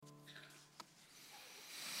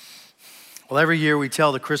Well, every year we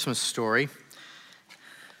tell the Christmas story.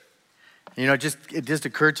 You know, it just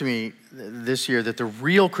occurred to me this year that the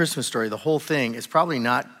real Christmas story, the whole thing, is probably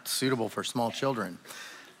not suitable for small children,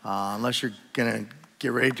 unless you're gonna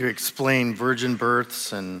get ready to explain virgin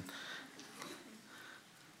births and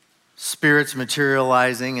spirits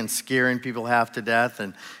materializing and scaring people half to death,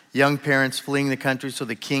 and young parents fleeing the country so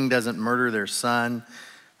the king doesn't murder their son.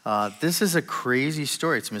 This is a crazy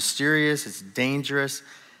story. It's mysterious, it's dangerous,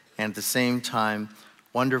 and at the same time,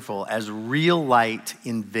 wonderful, as real light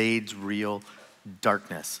invades real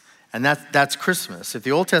darkness. And that's Christmas. If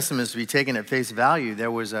the Old Testament is to be taken at face value,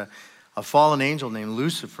 there was a fallen angel named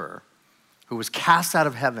Lucifer who was cast out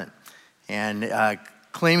of heaven and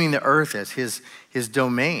claiming the earth as his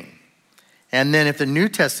domain. And then if the New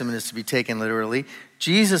Testament is to be taken literally,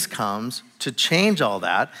 Jesus comes to change all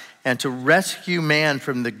that and to rescue man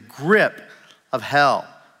from the grip of hell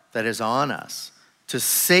that is on us, to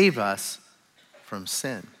save us from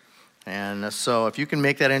sin. And so if you can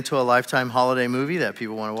make that into a Lifetime holiday movie that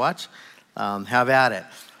people want to watch, have at it.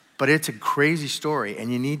 But it's a crazy story, and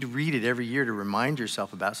you need to read it every year to remind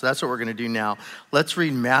yourself about it. So that's what we're going to do now. Let's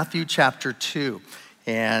read Matthew chapter 2.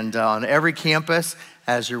 And on every campus,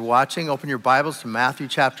 as you're watching, open your Bibles to Matthew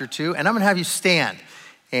chapter 2. And I'm going to have you stand.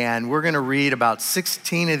 And we're going to read about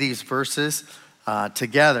 16 of these verses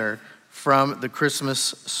together from the Christmas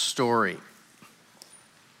story.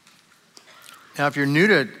 Now, if you're new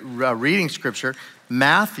to reading scripture,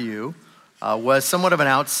 Matthew was somewhat of an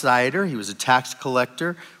outsider. He was a tax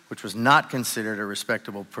collector, which was not considered a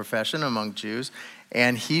respectable profession among Jews.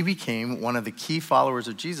 And he became one of the key followers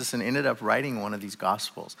of Jesus and ended up writing one of these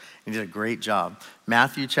gospels. He did a great job.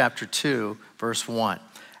 Matthew chapter 2, verse 1.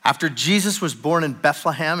 After Jesus was born in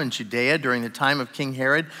Bethlehem in Judea during the time of King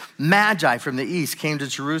Herod, Magi from the east came to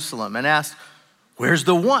Jerusalem and asked, "Where's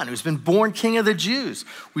the one who's been born King of the Jews?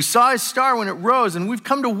 We saw his star when it rose, and we've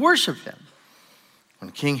come to worship him."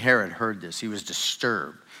 When King Herod heard this, he was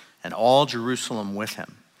disturbed, and all Jerusalem with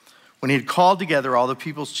him. When he had called together all the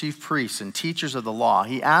people's chief priests and teachers of the law,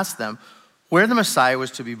 he asked them where the Messiah was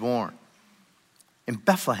to be born. "In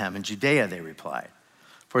Bethlehem in Judea," they replied.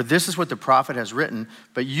 "For this is what the prophet has written,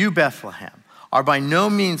 but you, Bethlehem, are by no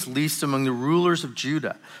means least among the rulers of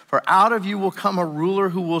Judah. For out of you will come a ruler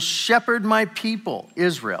who will shepherd my people,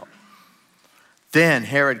 Israel." Then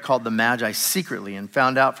Herod called the Magi secretly and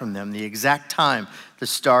found out from them the exact time the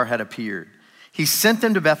star had appeared. He sent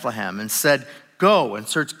them to Bethlehem and said, "Go and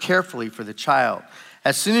search carefully for the child.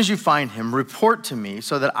 As soon as you find him, report to me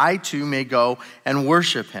so that I too may go and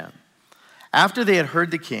worship him." After they had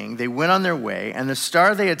heard the king, they went on their way, and the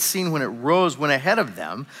star they had seen when it rose went ahead of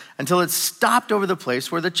them until it stopped over the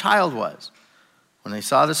place where the child was. When they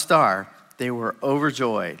saw the star, they were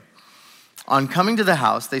overjoyed. On coming to the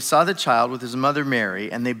house, they saw the child with his mother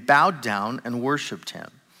Mary, and they bowed down and worshiped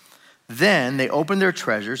him. Then they opened their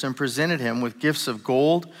treasures and presented him with gifts of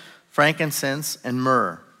gold, frankincense, and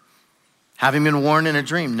myrrh. Having been warned in a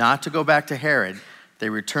dream not to go back to Herod, they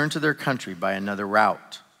returned to their country by another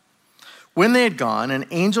route. When they had gone, an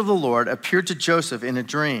angel of the Lord appeared to Joseph in a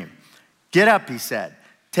dream. "Get up," he said,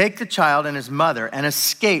 "take the child and his mother and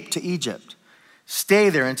escape to Egypt. Stay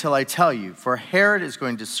there until I tell you, for Herod is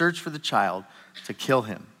going to search for the child to kill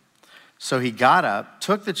him." So he got up,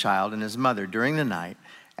 took the child and his mother during the night,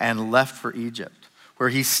 and left for Egypt, where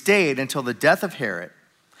he stayed until the death of Herod.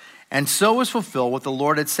 And so was fulfilled what the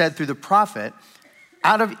Lord had said through the prophet,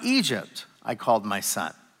 "Out of Egypt I called my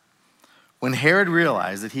son." When Herod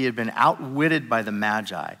realized that he had been outwitted by the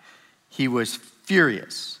Magi, he was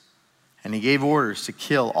furious, and he gave orders to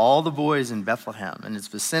kill all the boys in Bethlehem and its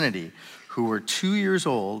vicinity who were 2 years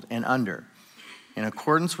old and under, in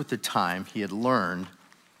accordance with the time he had learned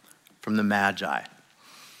from the Magi.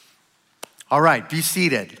 All right, be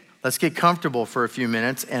seated. Let's get comfortable for a few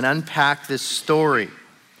minutes and unpack this story.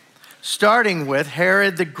 Starting with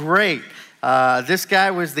Herod the Great. This guy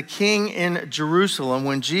was the king in Jerusalem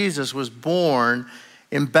when Jesus was born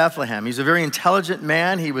in Bethlehem. He's a very intelligent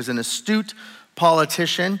man. He was an astute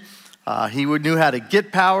politician. He knew how to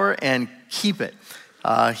get power and keep it.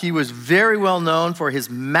 He was very well known for his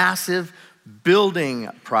massive building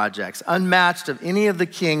projects, unmatched of any of the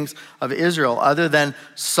kings of Israel other than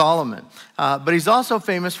Solomon. But he's also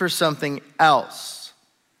famous for something else.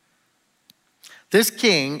 This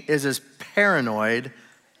king is as paranoid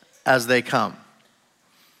as they come.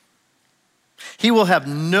 He will have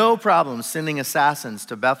no problem sending assassins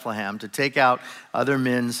to Bethlehem to take out other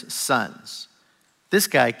men's sons. This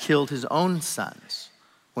guy killed his own sons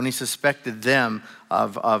when he suspected them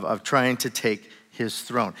of trying to take his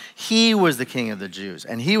throne. He was the king of the Jews,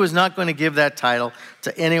 and he was not going to give that title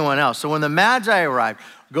to anyone else. So when the Magi arrived,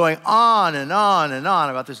 going on and on and on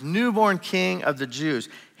about this newborn king of the Jews,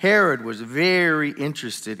 Herod was very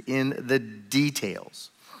interested in the details.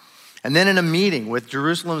 And then in a meeting with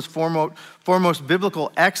Jerusalem's foremost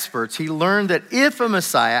biblical experts, he learned that if a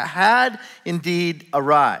Messiah had indeed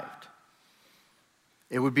arrived,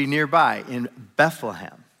 it would be nearby in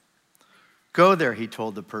Bethlehem. Go there, he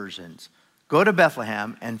told the Persians. Go to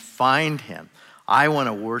Bethlehem and find him. I want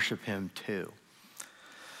to worship him too.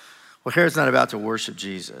 Well, Herod's not about to worship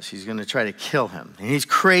Jesus. He's going to try to kill him. And he's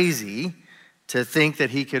crazy to think that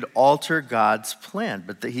he could alter God's plan,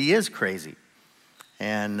 but that he is crazy.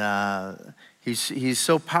 And he's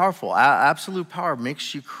so powerful. Absolute power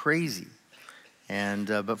makes you crazy. And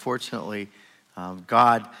but fortunately,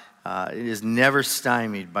 God is never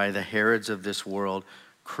stymied by the Herods of this world,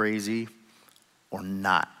 crazy or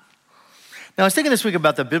not. Now, I was thinking this week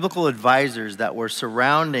about the biblical advisors that were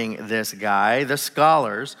surrounding this guy, the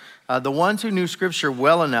scholars, the ones who knew Scripture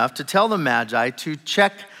well enough to tell the Magi to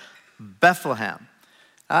check Bethlehem.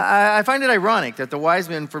 I find it ironic that the wise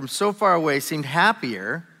men from so far away seemed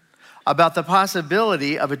happier about the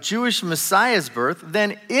possibility of a Jewish Messiah's birth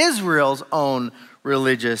than Israel's own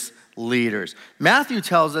religious leaders. Matthew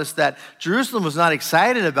tells us that Jerusalem was not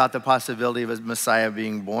excited about the possibility of a Messiah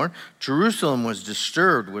being born. Jerusalem was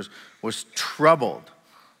disturbed, was troubled.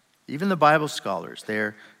 Even the Bible scholars,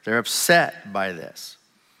 they're upset by this.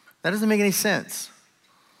 That doesn't make any sense.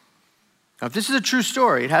 Now, if this is a true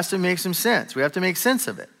story, it has to make some sense. We have to make sense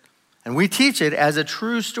of it. And we teach it as a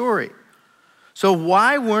true story. So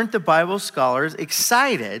why weren't the Bible scholars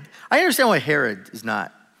excited? I understand why Herod is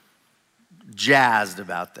not jazzed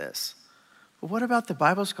about this. But what about the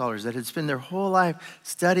Bible scholars that had spent their whole life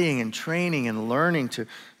studying and training and learning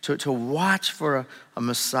to watch for a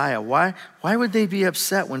Messiah? Why would they be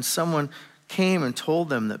upset when someone came and told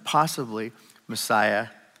them that possibly Messiah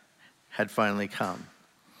had finally come?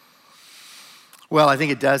 Well, I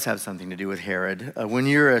think it does have something to do with Herod. When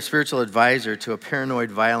you're a spiritual advisor to a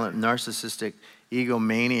paranoid, violent, narcissistic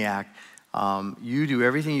egomaniac, you do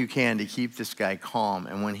everything you can to keep this guy calm.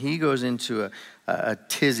 And when he goes into a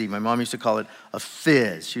tizzy, my mom used to call it a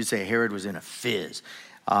fizz. She would say Herod was in a fizz.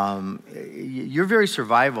 Your very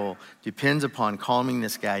survival depends upon calming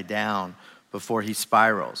this guy down before he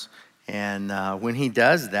spirals. And when he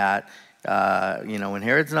does that, when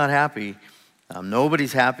Herod's not happy,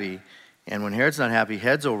 nobody's happy. And when Herod's not happy,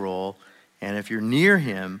 heads will roll. And if you're near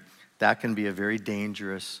him, that can be a very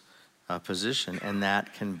dangerous position, and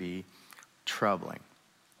that can be troubling.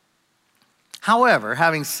 However,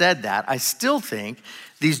 having said that, I still think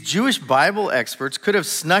these Jewish Bible experts could have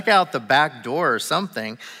snuck out the back door or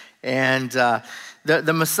something, and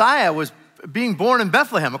the Messiah was being born in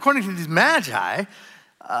Bethlehem. According to these Magi,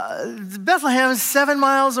 Bethlehem is 7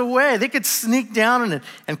 miles away. They could sneak down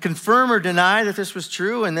and confirm or deny that this was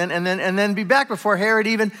true, and then be back before Herod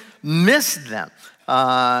even missed them.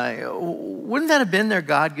 Wouldn't that have been their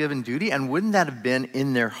God-given duty? And wouldn't that have been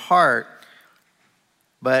in their heart?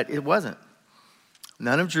 But it wasn't.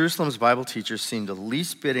 None of Jerusalem's Bible teachers seemed the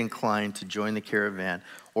least bit inclined to join the caravan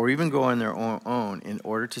or even go on their own in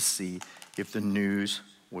order to see if the news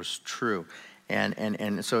was true.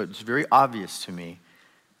 And so it's very obvious to me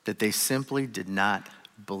that they simply did not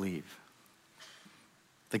believe.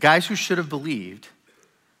 The guys who should have believed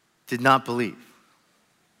did not believe.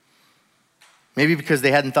 Maybe because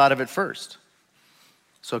they hadn't thought of it first.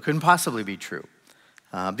 So it couldn't possibly be true.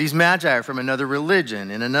 These Magi are from another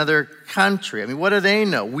religion, in another country. I mean, what do they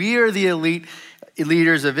know? We are the elite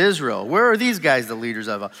leaders of Israel. Where are these guys the leaders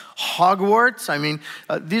of? Hogwarts? I mean,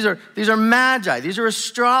 these are Magi. These are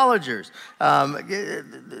astrologers.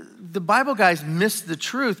 The Bible guys missed the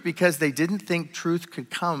truth because they didn't think truth could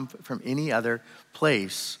come from any other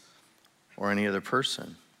place or any other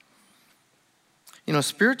person. You know,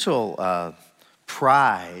 spiritual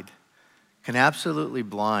pride can absolutely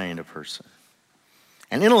blind a person.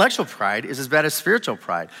 And intellectual pride is as bad as spiritual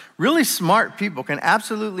pride. Really smart people can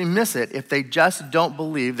absolutely miss it if they just don't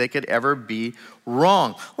believe they could ever be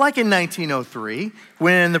wrong. Like in 1903,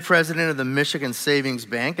 when the president of the Michigan Savings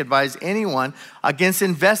Bank advised anyone against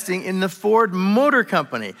investing in the Ford Motor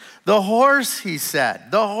Company. The horse, he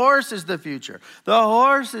said, the horse is the future. The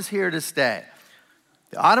horse is here to stay.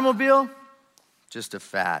 The automobile, just a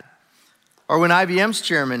fad. Or when IBM's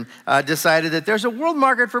chairman decided that there's a world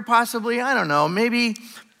market for possibly, I don't know, maybe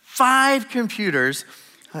 5 computers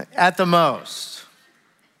at the most.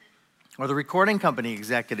 Or the recording company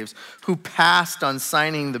executives who passed on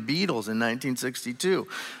signing the Beatles in 1962.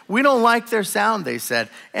 We don't like their sound, they said,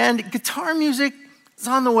 and guitar music is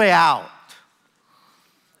on the way out.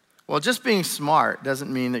 Well, just being smart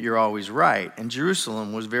doesn't mean that you're always right. And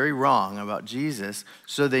Jerusalem was very wrong about Jesus,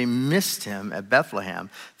 so they missed him at Bethlehem,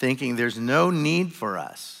 thinking there's no need for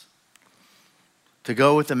us to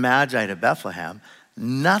go with the Magi to Bethlehem.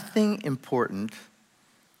 Nothing important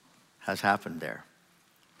has happened there.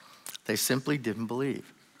 They simply didn't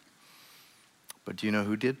believe. But do you know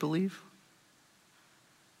who did believe?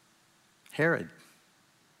 Herod.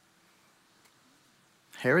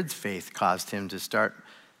 Herod's faith caused him to start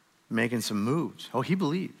making some moves. Oh, he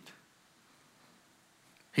believed.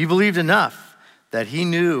 He believed enough that he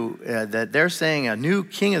knew that they're saying a new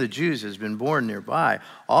king of the Jews has been born nearby.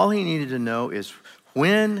 All he needed to know is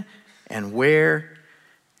when and where,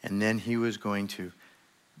 and then he was going to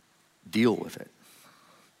deal with it.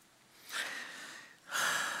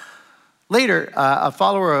 Later, a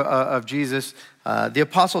follower of Jesus, the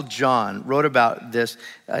Apostle John, wrote about this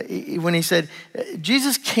when he said,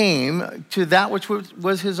 Jesus came to that which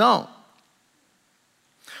was his own,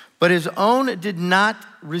 but his own did not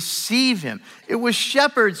receive him. It was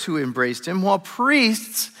shepherds who embraced him, while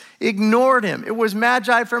priests ignored him. It was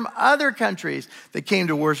magi from other countries that came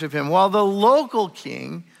to worship him, while the local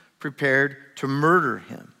king prepared to murder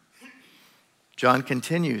him. John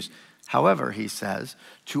continues, however, he says,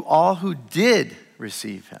 to all who did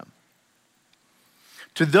receive him,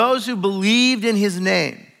 to those who believed in his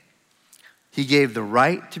name, he gave the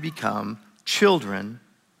right to become children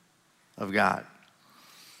of God.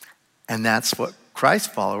 And that's what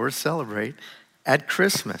Christ followers celebrate at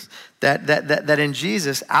Christmas. That in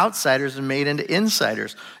Jesus, outsiders are made into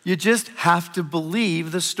insiders. You just have to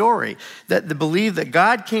believe the story. Believe that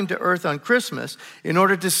God came to earth on Christmas in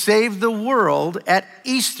order to save the world at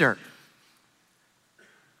Easter.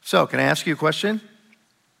 So, can I ask you a question?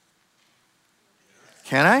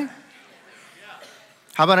 Can I?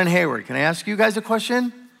 How about in Hayward? Can I ask you guys a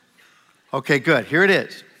question? Okay, good. Here it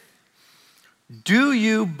is. Do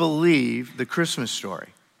you believe the Christmas story?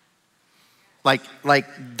 Like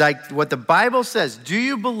what the Bible says. Do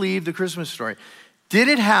you believe the Christmas story? Did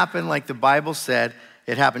it happen like the Bible said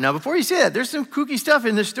it happened? Now, before you say that, there's some kooky stuff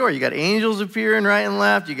in this story. You got angels appearing right and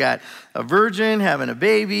left. You got a virgin having a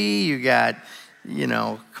baby. You got,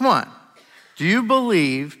 come on. Do you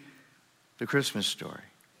believe the Christmas story?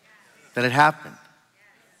 That it happened?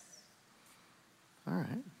 All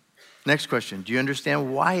right. Next question. Do you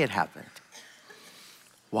understand why it happened?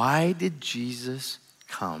 Why did Jesus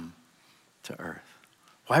come to earth?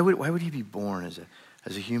 Why would he be born as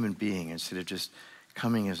a human being instead of just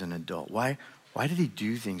coming as an adult? Why did he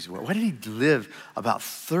do things? Why did he live about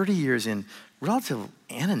 30 years in relative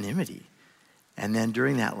anonymity? And then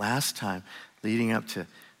during that last time, leading up to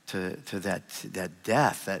that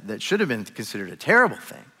death, that should have been considered a terrible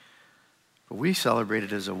thing, but we celebrate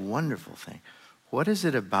it as a wonderful thing. What is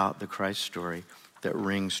it about the Christ story that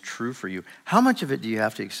rings true for you? How much of it do you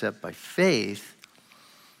have to accept by faith?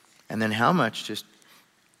 And then how much just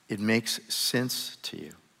it makes sense to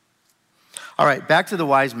you? All right, back to the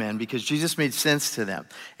wise men, because Jesus made sense to them.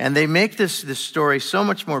 And they make this story so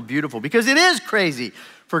much more beautiful, because it is crazy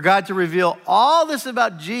for God to reveal all this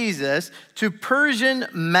about Jesus to Persian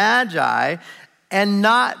magi and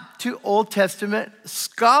not to Old Testament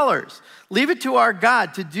scholars. Leave it to our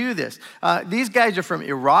God to do this. These guys are from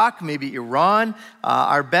Iraq, maybe Iran.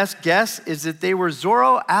 Our best guess is that they were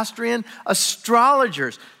Zoroastrian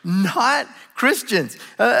astrologers, not Christians.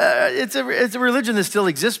 It's a religion that still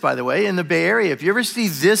exists, by the way, in the Bay Area. If you ever see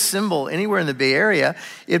this symbol anywhere in the Bay Area,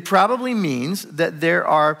 it probably means that there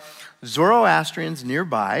are Zoroastrians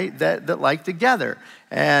nearby that like to gather.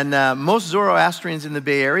 And most Zoroastrians in the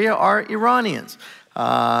Bay Area are Iranians.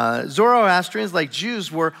 Zoroastrians, like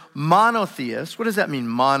Jews, were monotheists. What does that mean,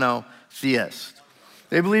 monotheist?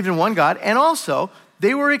 They believed in one God, and also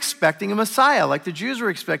they were expecting a Messiah, like the Jews were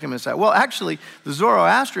expecting a Messiah. Well, actually, the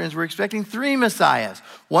Zoroastrians were expecting 3 Messiahs,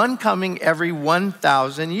 one coming every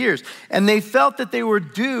 1,000 years. And they felt that they were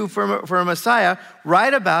due for a Messiah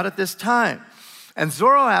right about at this time. And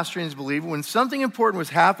Zoroastrians believed when something important was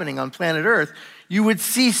happening on planet Earth, you would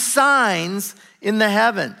see signs in the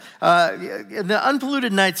heaven. The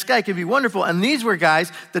unpolluted night sky can be wonderful. And these were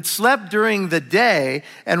guys that slept during the day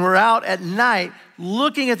and were out at night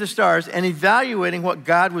looking at the stars and evaluating what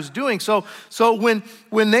God was doing. So when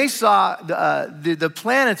they saw the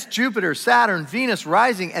planets, Jupiter, Saturn, Venus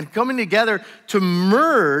rising and coming together to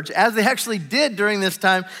merge, as they actually did during this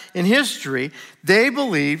time in history, they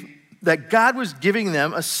believed that God was giving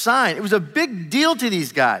them a sign. It was a big deal to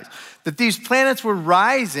these guys that these planets were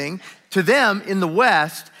rising to them in the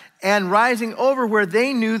west and rising over where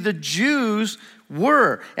they knew the Jews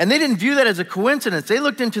were. And they didn't view that as a coincidence. They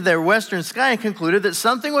looked into their western sky and concluded that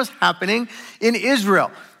something was happening in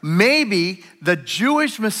Israel. maybe the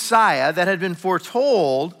Jewish Messiah that had been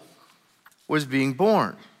foretold was being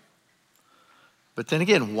born. But then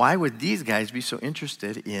again, why would these guys be so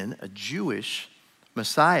interested in a Jewish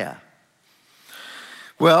Messiah?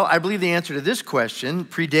 Well, I believe the answer to this question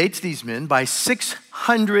predates these men by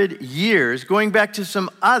 600 years, going back to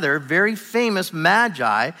some other very famous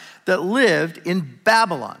magi that lived in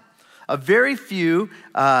Babylon. A very few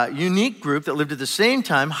unique group that lived at the same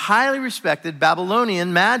time, highly respected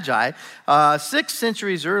Babylonian magi, 6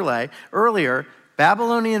 centuries earlier,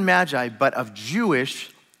 Babylonian magi, but of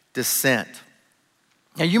Jewish descent.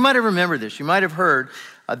 Now, you might have remembered this. You might have heard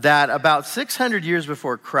that about 600 years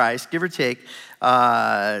before Christ, give or take,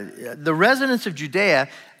 the residents of Judea,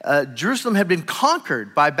 Jerusalem had been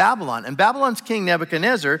conquered by Babylon. And Babylon's king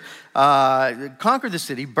Nebuchadnezzar conquered the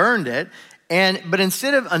city, burned it, but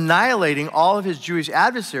instead of annihilating all of his Jewish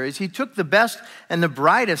adversaries, he took the best and the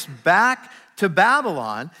brightest back to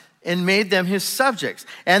Babylon and made them his subjects.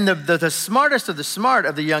 And the smartest of the smart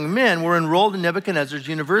of the young men were enrolled in Nebuchadnezzar's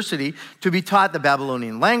university to be taught the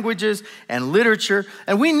Babylonian languages and literature.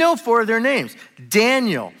 And we know 4 of their names: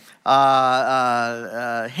 Daniel,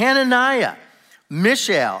 Hananiah,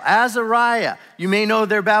 Mishael, Azariah. You may know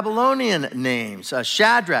their Babylonian names: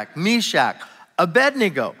 Shadrach, Meshach,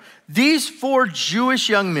 Abednego. These 4 Jewish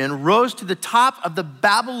young men rose to the top of the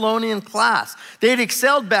Babylonian class. They had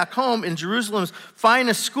excelled back home in Jerusalem's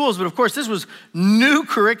finest schools, but of course this was new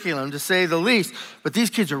curriculum to say the least. But these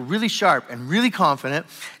kids are really sharp and really confident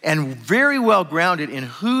and very well grounded in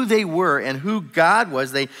who they were and who God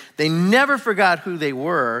was. They never forgot who they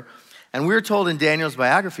were. And we're told in Daniel's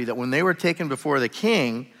biography that when they were taken before the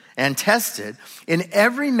king and tested in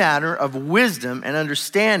every matter of wisdom and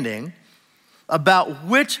understanding, about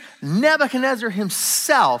which Nebuchadnezzar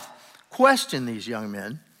himself questioned these young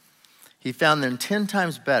men, he found them 10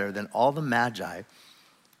 times better than all the magi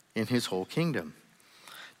in his whole kingdom.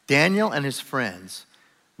 Daniel and his friends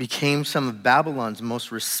became some of Babylon's most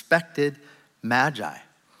respected magi,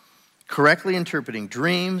 correctly interpreting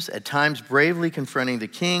dreams, at times bravely confronting the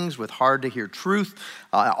kings with hard-to-hear truth,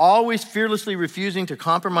 always fearlessly refusing to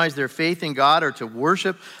compromise their faith in God or to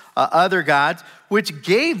worship other gods, which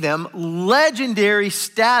gave them legendary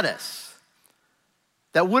status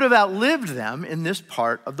that would have outlived them in this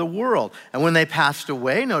part of the world. And when they passed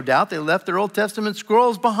away, no doubt, they left their Old Testament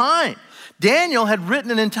scrolls behind. Daniel had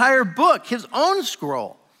written an entire book, his own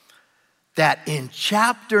scroll, that in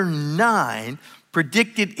chapter 9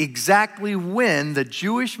 predicted exactly when the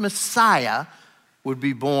Jewish Messiah would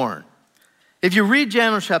be born. If you read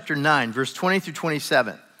Daniel chapter 9, verse 20 through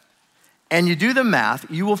 27, and you do the math,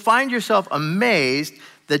 you will find yourself amazed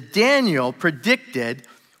that Daniel predicted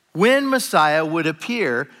when Messiah would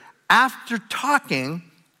appear after talking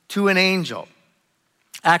to an angel.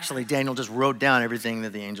 Actually, Daniel just wrote down everything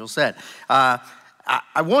that the angel said.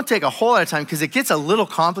 I won't take a whole lot of time because it gets a little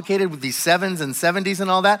complicated with these 7s and 70s and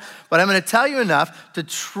all that, but I'm going to tell you enough to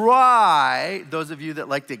try, those of you that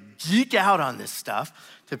like to geek out on this stuff,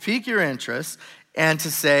 to pique your interest and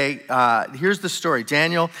to say, here's the story.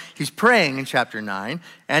 Daniel, he's praying in chapter 9,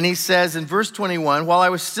 and he says in verse 21, while I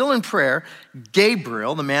was still in prayer,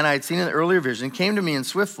 Gabriel, the man I had seen in the earlier vision, came to me in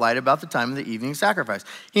swift flight about the time of the evening sacrifice.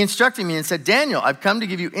 He instructed me and said, Daniel, I've come to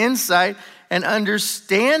give you insight and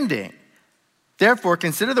understanding. Therefore,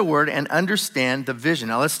 consider the word and understand the vision.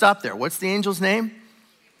 Now, let's stop there. What's the angel's name?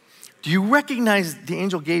 Do you recognize the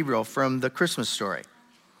angel Gabriel from the Christmas story?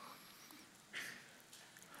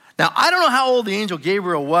 Now, I don't know how old the angel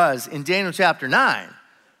Gabriel was in Daniel chapter 9,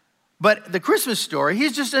 but the Christmas story,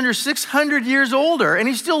 he's just under 600 years older, and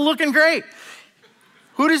he's still looking great.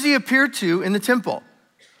 Who does he appear to in the temple?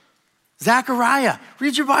 Zechariah.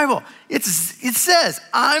 Read your Bible. It says,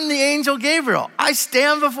 I'm the angel Gabriel. I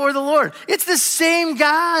stand before the Lord. It's the same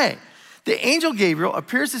guy. The angel Gabriel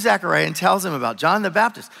appears to Zechariah and tells him about John the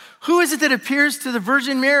Baptist. Who is it that appears to the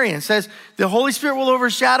Virgin Mary and says, the Holy Spirit will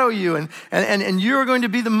overshadow you and you are going to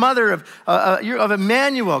be the mother of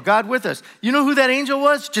Emmanuel, God with us. You know who that angel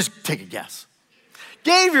was? Just take a guess.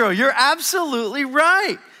 Gabriel, you're absolutely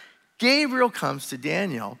right. Gabriel comes to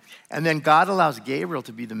Daniel, and then God allows Gabriel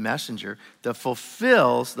to be the messenger that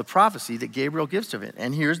fulfills the prophecy that Gabriel gives to him.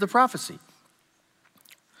 And here's the prophecy.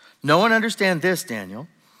 No one understand this, Daniel.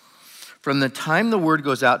 From the time the word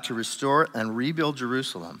goes out to restore and rebuild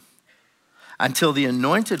Jerusalem until the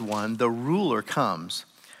anointed one, the ruler, comes,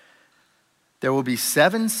 there will be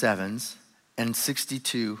 7 sevens and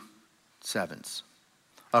 62 sevens.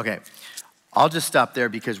 Okay, I'll just stop there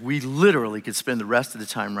because we literally could spend the rest of the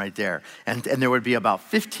time right there. And there would be about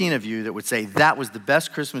 15 of you that would say that was the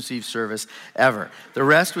best Christmas Eve service ever. The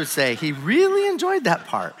rest would say he really enjoyed that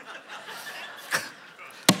part.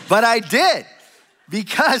 But I did,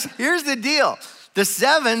 because here's the deal. The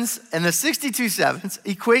sevens and the 62 sevens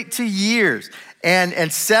equate to years.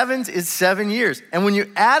 And sevens is 7 years. And when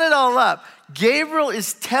you add it all up, Gabriel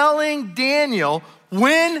is telling Daniel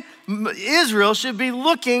when Israel should be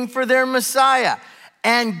looking for their Messiah.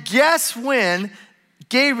 And guess when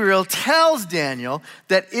Gabriel tells Daniel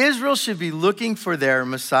that Israel should be looking for their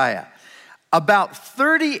Messiah? About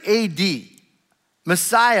 30 AD,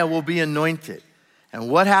 Messiah will be anointed. And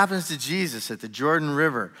what happens to Jesus at the Jordan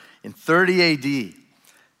River in 30 AD?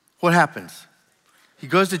 What happens? He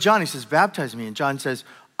goes to John, he says, baptize me. And John says,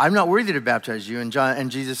 I'm not worthy to baptize you. And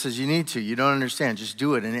Jesus says, you need to. You don't understand. Just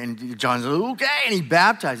do it. And John says, okay. And he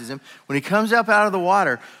baptizes him. When he comes up out of the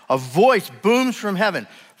water, a voice booms from heaven.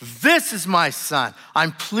 This is my son.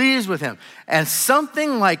 I'm pleased with him. And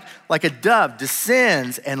something like a dove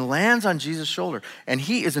descends and lands on Jesus' shoulder. And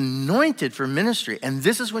he is anointed for ministry. And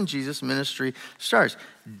this is when Jesus' ministry starts.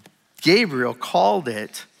 Gabriel called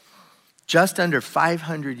it just under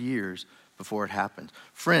 500 years before it happened.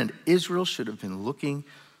 Friend, Israel should have been looking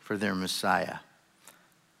for their Messiah.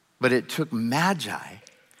 But it took Magi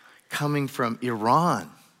coming from Iran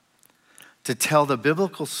to tell the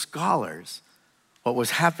biblical scholars what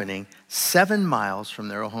was happening 7 miles from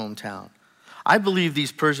their hometown. I believe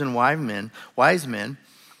these Persian wise men,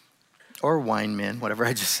 or wine men, whatever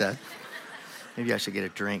I just said. Maybe I should get a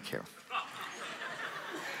drink here.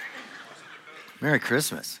 Merry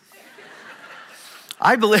Christmas.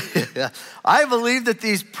 I believe that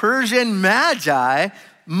these Persian Magi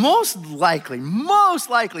most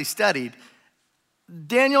likely studied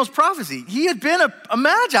Daniel's prophecy. He had been a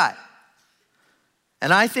Magi.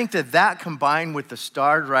 And I think that combined with the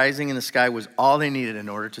stars rising in the sky was all they needed in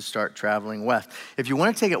order to start traveling west. If you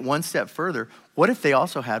want to take it one step further, what if they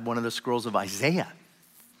also had one of the scrolls of Isaiah?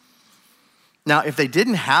 Now, if they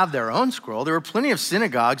didn't have their own scroll, there were plenty of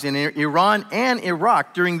synagogues in Iran and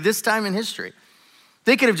Iraq during this time in history.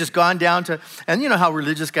 They could have just gone down to, and you know how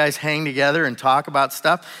religious guys hang together and talk about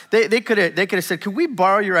stuff? They could have said, could we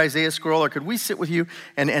borrow your Isaiah scroll, or could we sit with you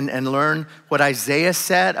and learn what Isaiah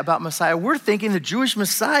said about Messiah? We're thinking the Jewish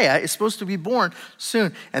Messiah is supposed to be born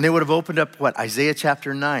soon. And they would have opened up, Isaiah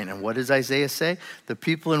chapter 9. And what does Isaiah say? The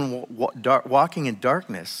people walking in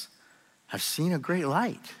darkness have seen a great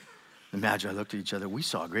light. The Magi looked at each other. We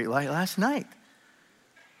saw a great light last night.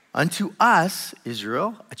 Unto us,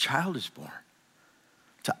 Israel, a child is born.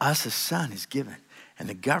 To us a son is given, and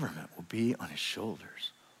the government will be on his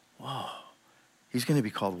shoulders. Whoa. He's going to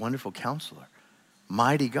be called Wonderful Counselor,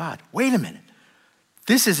 Mighty God. Wait a minute.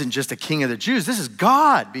 This isn't just a king of the Jews. This is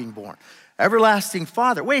God being born. Everlasting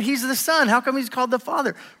Father. Wait, he's the Son. How come he's called the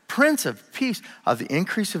Father? Prince of Peace. Of the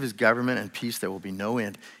increase of his government and peace there will be no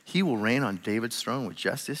end. He will reign on David's throne with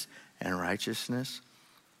justice and righteousness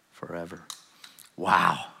forever.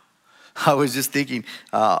 Wow. I was just thinking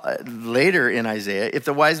later in Isaiah, if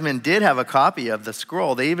the wise men did have a copy of the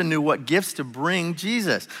scroll, they even knew what gifts to bring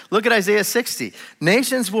Jesus. Look at Isaiah 60.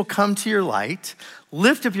 Nations will come to your light.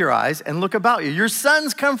 Lift up your eyes and look about you. Your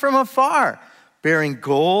sons come from afar, bearing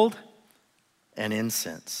gold and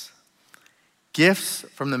incense. Gifts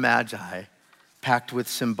from the Magi, packed with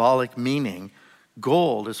symbolic meaning.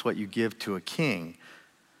 Gold is what you give to a king.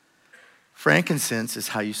 Frankincense is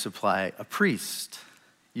how you supply a priest,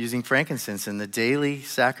 using frankincense in the daily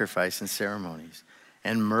sacrifice and ceremonies.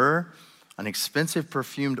 And myrrh, an expensive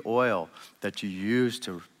perfumed oil that you use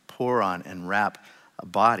to pour on and wrap a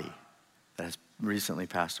body that has recently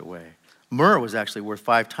passed away. Myrrh was actually worth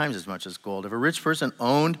 5 times as much as gold. If a rich person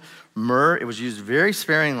owned myrrh, it was used very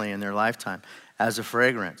sparingly in their lifetime as a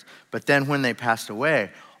fragrance. But then when they passed away,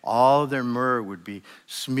 all of their myrrh would be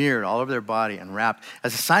smeared all over their body and wrapped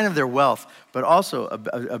as a sign of their wealth, but also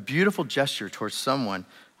a beautiful gesture towards someone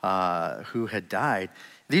who had died.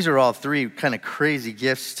 These are all 3 kind of crazy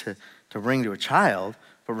gifts to bring to a child.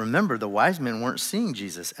 But remember, the wise men weren't seeing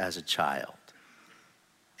Jesus as a child.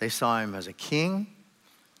 They saw him as a king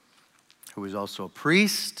who was also a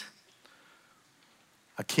priest,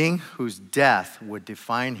 a king whose death would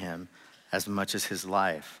define him as much as his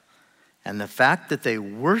life. And the fact that they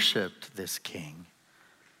worshiped this king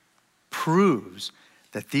proves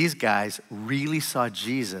that these guys really saw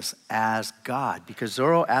Jesus as God, because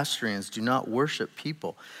Zoroastrians do not worship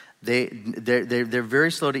people. They're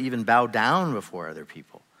very slow to even bow down before other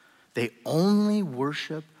people. They only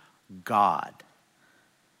worship God.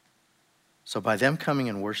 So by them coming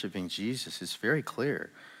and worshiping Jesus, it's very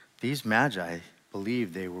clear. These Magi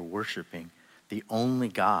believed they were worshiping the only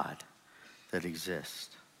God that exists.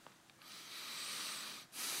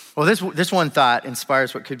 Well, this one thought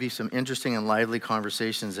inspires what could be some interesting and lively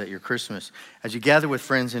conversations at your Christmas. As you gather with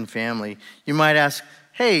friends and family, you might ask,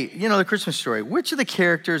 hey, the Christmas story, which of the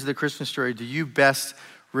characters of the Christmas story do you best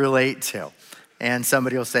relate to? And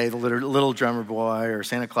somebody will say the little drummer boy or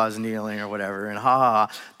Santa Claus kneeling or whatever, and ha ha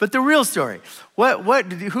ha. But the real story,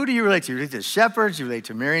 who do you relate to? You relate to shepherds? You relate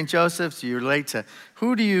to Mary and Joseph? Do you relate to,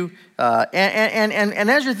 who do you, and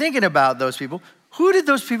as you're thinking about those people, who did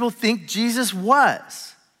those people think Jesus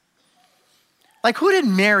was? Like, who did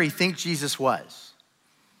Mary think Jesus was?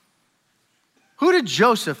 Who did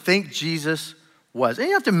Joseph think Jesus was? And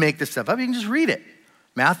you don't have to make this stuff up. You can just read it.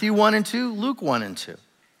 Matthew 1 and 2, Luke 1 and 2.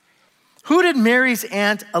 Who did Mary's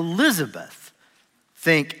Aunt Elizabeth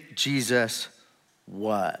think Jesus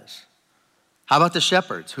was? How about the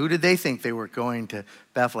shepherds? Who did they think they were going to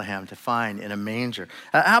Bethlehem to find in a manger?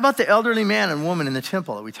 How about the elderly man and woman in the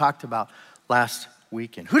temple that we talked about last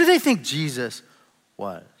weekend? Who did they think Jesus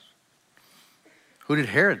was? Who did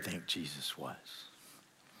Herod think Jesus was?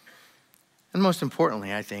 And most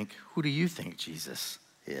importantly, I think, who do you think Jesus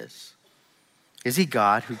is? Is he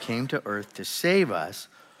God who came to earth to save us?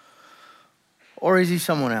 Or is he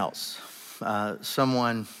someone else,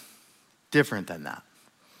 someone different than that?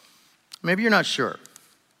 Maybe you're not sure.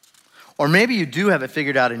 Or maybe you do have it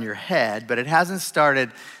figured out in your head, but it hasn't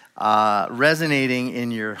started resonating in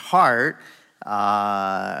your heart,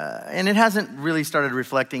 and it hasn't really started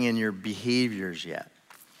reflecting in your behaviors yet.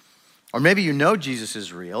 Or maybe you know Jesus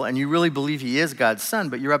is real, and you really believe he is God's son,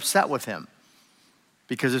 but you're upset with him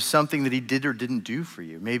because of something that he did or didn't do for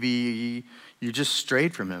you. Maybe you just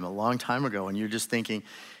strayed from him a long time ago, and you're just thinking,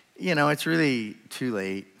 it's really too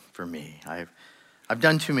late for me. I've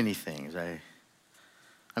done too many things. I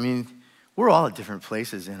mean, we're all at different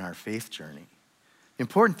places in our faith journey. The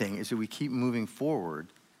important thing is that we keep moving forward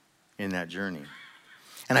in that journey.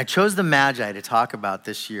 And I chose the Magi to talk about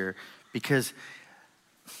this year because,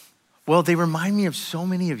 well, they remind me of so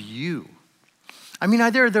many of you. I mean,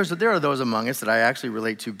 there are those among us that I actually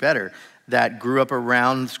relate to better, that grew up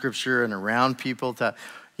around Scripture and around people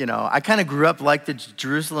I kind of grew up like the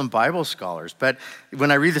Jerusalem Bible scholars. But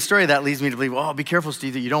when I read the story, that leads me to believe, be careful,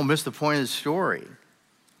 Steve, that you don't miss the point of the story.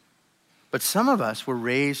 But some of us were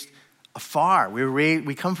raised afar.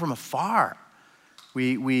 We come from afar.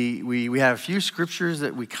 We have a few scriptures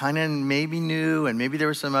that we kind of maybe knew, and maybe there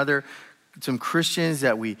were some Christians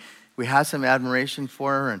that we had some admiration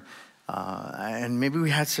for, and maybe we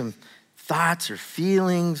had some thoughts or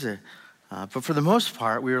feelings. But for the most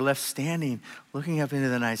part, we were left standing, looking up into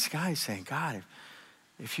the night sky, saying, God,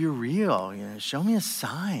 if you're real, show me a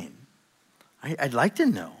sign. I'd like to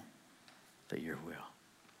know that you're real.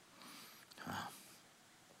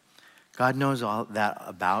 God knows all that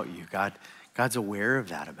about you. God's aware of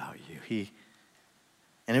that about you.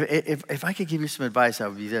 And if I could give you some advice, that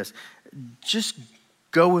would be this. Just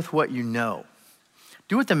go with what you know.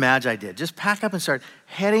 Do what the Magi did. Just pack up and start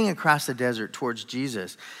heading across the desert towards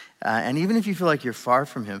Jesus. And even if you feel like you're far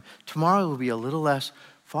from him, tomorrow will be a little less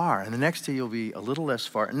far. And the next day you'll be a little less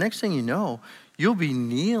far. And next thing you know, you'll be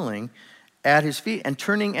kneeling at his feet and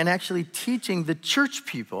turning and actually teaching the church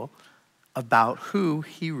people about who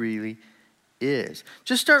he really is.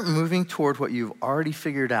 Just start moving toward what you've already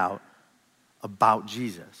figured out about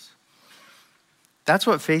Jesus. That's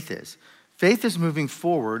what faith is. Faith is moving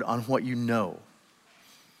forward on what you know,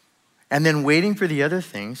 and then waiting for the other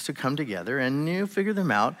things to come together, and you figure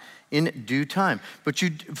them out in due time. But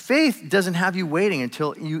faith doesn't have you waiting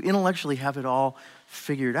until you intellectually have it all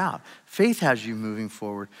figured out. Faith has you moving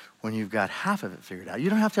forward when you've got half of it figured out. You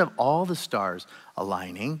don't have to have all the stars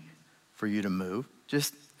aligning for you to move.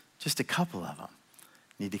 Just a couple of them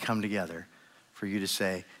need to come together for you to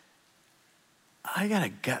say, I got a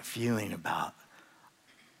gut feeling about,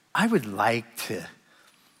 I would like to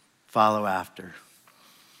follow after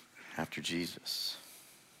Jesus.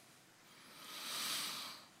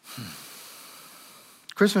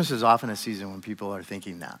 Christmas is often a season when people are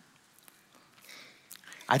thinking that.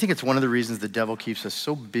 I think it's one of the reasons the devil keeps us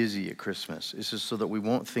so busy at Christmas, is just so that we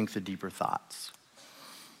won't think the deeper thoughts.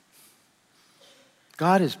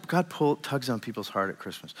 God tugs on people's heart at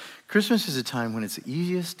Christmas. Christmas is a time when it's the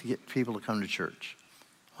easiest to get people to come to church.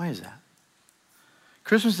 Why is that?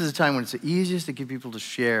 Christmas is a time when it's the easiest to get people to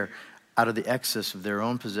share out of the excess of their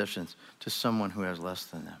own possessions to someone who has less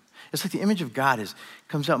than them. It's like the image of God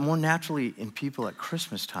comes out more naturally in people at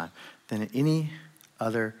Christmas time than at any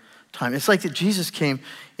other time. It's like that Jesus came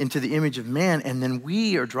into the image of man, and then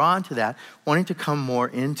we are drawn to that, wanting to come more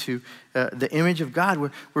into the image of God,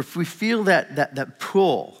 where we feel that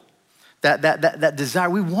pull, that desire.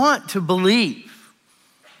 We want to believe.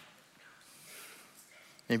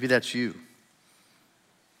 Maybe that's you.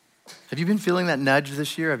 Have you been feeling that nudge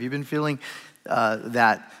this year? Have you been feeling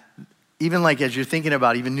that, even like as you're thinking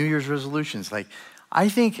about even New Year's resolutions, like, I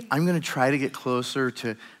think I'm going to try to get closer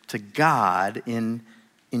to God in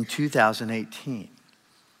 2018.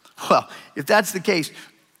 Well, if that's the case,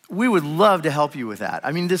 we would love to help you with that.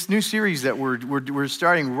 I mean, this new series that we're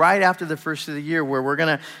starting right after the first of the year, where we're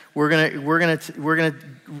gonna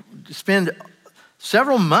spend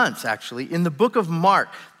several months actually in the book of Mark,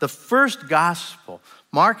 the first gospel.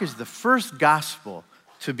 Mark is the first gospel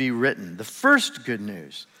to be written, the first good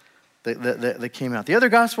news that came out. The other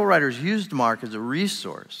gospel writers used Mark as a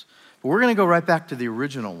resource, but we're going to go right back to the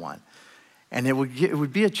original one. And it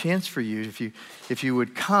would be a chance for you if you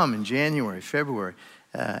would come in January, February,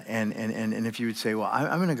 and if you would say, well,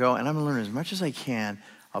 I'm going to go and I'm going to learn as much as I can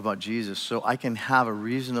about Jesus so I can have a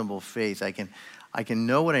reasonable faith. I can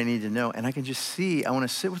know what I need to know, and I can just see. I want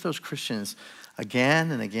to sit with those Christians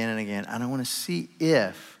again and again and again, and I want to see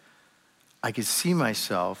if I could see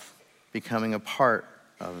myself becoming a part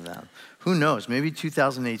of them. Who knows? Maybe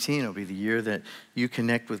 2018 will be the year that you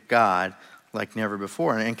connect with God like never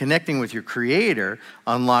before. And connecting with your Creator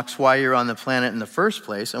unlocks why you're on the planet in the first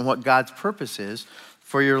place and what God's purpose is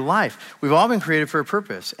for your life. We've all been created for a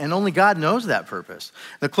purpose, and only God knows that purpose.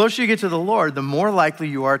 The closer you get to the Lord, the more likely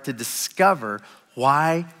you are to discover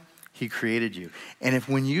why He created you. And if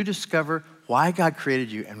when you discover why God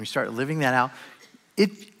created you and we start living that out,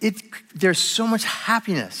 there's so much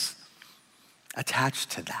happiness attached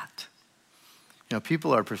to that. You know,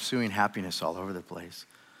 people are pursuing happiness all over the place.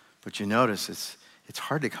 But you notice it's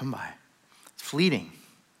hard to come by. It's fleeting.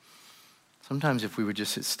 Sometimes if we would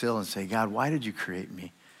just sit still and say, God, why did you create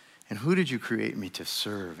me? And who did you create me to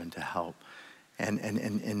serve and to help?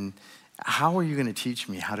 And how are you going to teach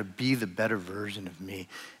me how to be the better version of me?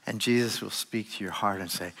 And Jesus will speak to your heart and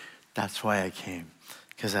say, that's why I came,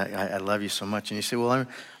 because I love you so much. And you say, well,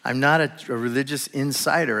 I'm not a religious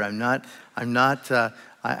insider. I'm not.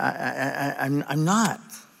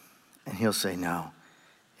 And He'll say, no.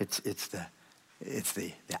 It's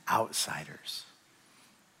the outsiders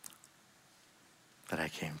that I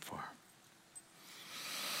came for.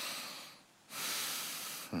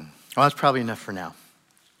 Well, that's probably enough for now.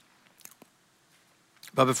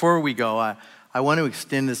 But before we go, I want to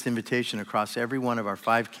extend this invitation across every one of our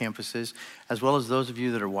 5 campuses, as well as those of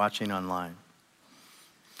you that are watching online.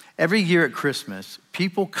 Every year at Christmas,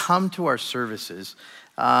 people come to our services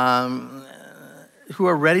who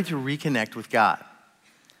are ready to reconnect with God.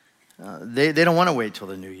 They don't want to wait till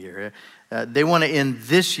the new year. They want to end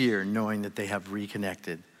this year knowing that they have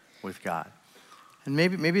reconnected with God. And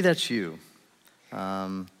maybe that's you.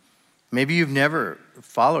 Maybe you've never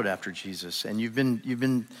followed after Jesus and you've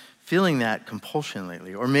been feeling that compulsion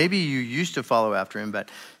lately. Or maybe you used to follow after Him, but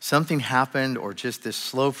something happened, or just this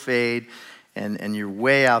slow fade, and you're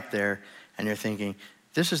way out there and you're thinking,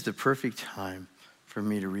 this is the perfect time for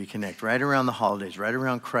me to reconnect, right around the holidays, right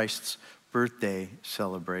around Christ's birthday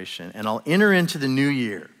celebration. And I'll enter into the new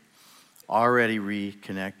year already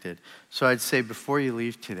reconnected. So I'd say before you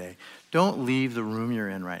leave today, don't leave the room you're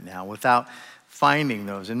in right now without finding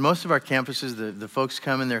those. In most of our campuses, the folks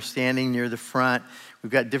come and they're standing near the front.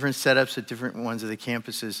 We've got different setups at different ones of the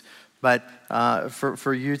campuses. But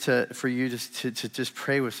for you to just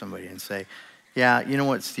pray with somebody and say, yeah, you know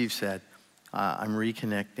what Steve said? I'm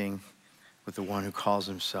reconnecting with the one who calls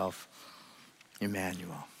Himself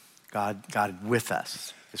Emmanuel. God with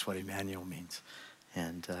us is what Emmanuel means.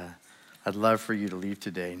 And I'd love for you to leave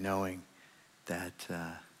today knowing that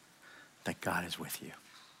God is with you.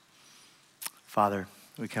 Father,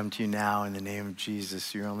 we come to you now in the name of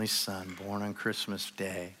Jesus, your only Son, born on Christmas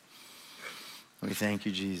Day. We thank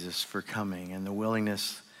you, Jesus, for coming and the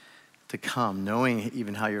willingness to come, knowing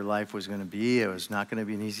even how your life was going to be. It was not going to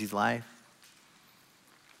be an easy life.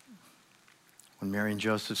 When Mary and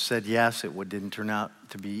Joseph said yes, it didn't turn out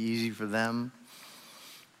to be easy for them.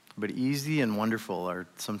 But easy and wonderful are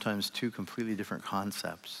sometimes two completely different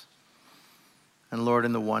concepts. And Lord,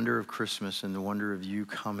 in the wonder of Christmas and the wonder of you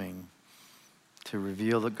coming to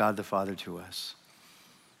reveal God the Father to us,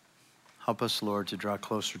 help us, Lord, to draw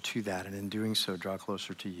closer to that, and in doing so, draw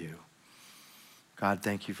closer to you. God,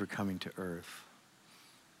 thank you for coming to earth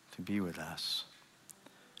to be with us.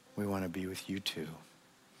 We want to be with you too.